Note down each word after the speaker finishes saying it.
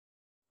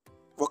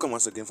Welcome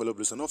once again, fellow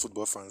Blues and all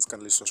football fans.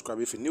 Kindly subscribe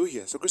if you're new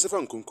here. So Christopher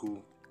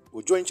Nkunku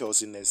will join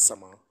Chelsea next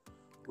summer,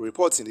 with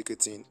reports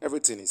indicating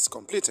everything is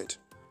completed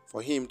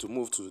for him to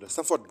move to the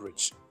Stamford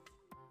Bridge.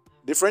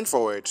 The French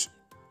forward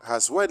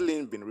has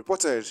widely been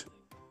reported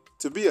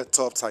to be a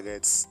top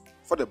target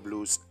for the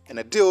Blues, and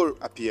a deal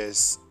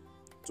appears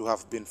to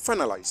have been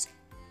finalized.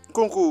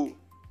 Nkunku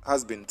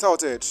has been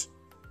touted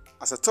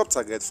as a top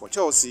target for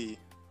Chelsea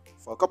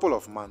for a couple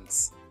of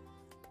months.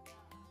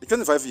 The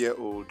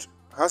 25-year-old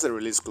has a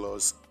release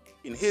clause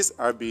in his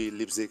RB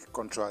Leipzig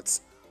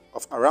contract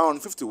of around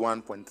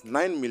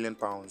 £51.9 million,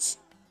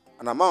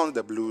 an amount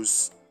the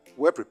Blues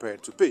were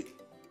prepared to pay.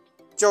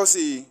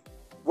 Chelsea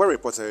were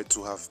reported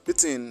to have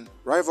beaten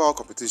rival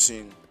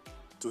competition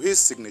to his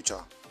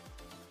signature,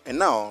 and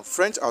now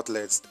French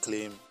outlets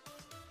claim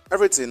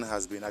everything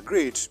has been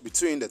agreed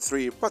between the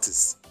three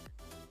parties.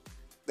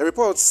 The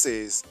report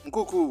says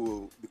Nkunku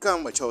will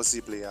become a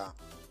Chelsea player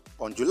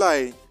on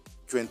July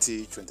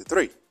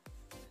 2023.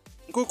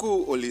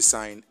 Nkunku only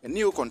signed a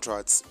new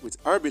contract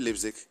with RB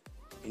Leipzig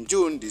in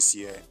June this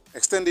year,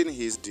 extending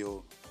his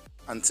deal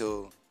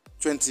until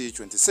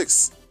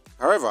 2026.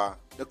 However,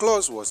 the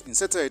clause was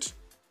inserted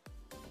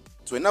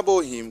to enable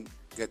him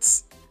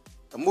get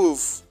a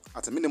move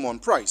at a minimum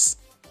price.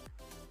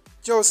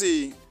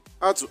 Chelsea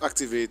had to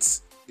activate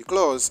the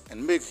clause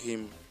and make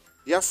him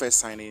their first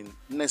signing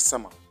next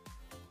summer.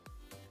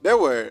 There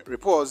were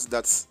reports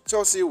that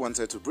Chelsea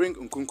wanted to bring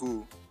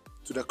Nkunku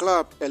to the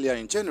club earlier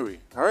in January.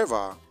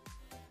 However,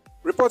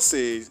 reports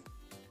say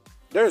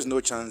there is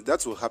no chance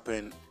that will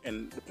happen,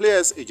 and the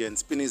player's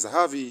agent Pini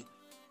Zahavi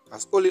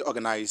has only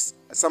organized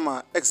a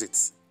summer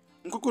exit.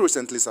 Nkunku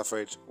recently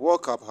suffered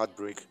World Cup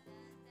heartbreak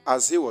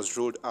as he was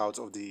ruled out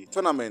of the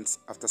tournament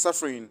after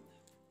suffering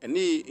a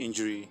knee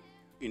injury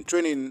in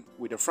training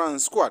with the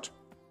France squad.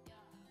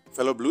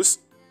 Fellow Blues,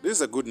 this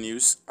is a good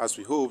news as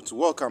we hope to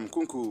welcome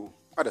Nkunku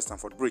at the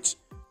Stamford Bridge.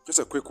 Just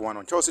a quick one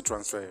on Chelsea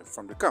transfer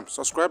from the camp.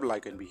 Subscribe,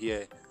 like, and be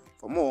here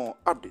for more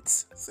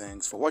updates.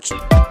 Thanks for watching.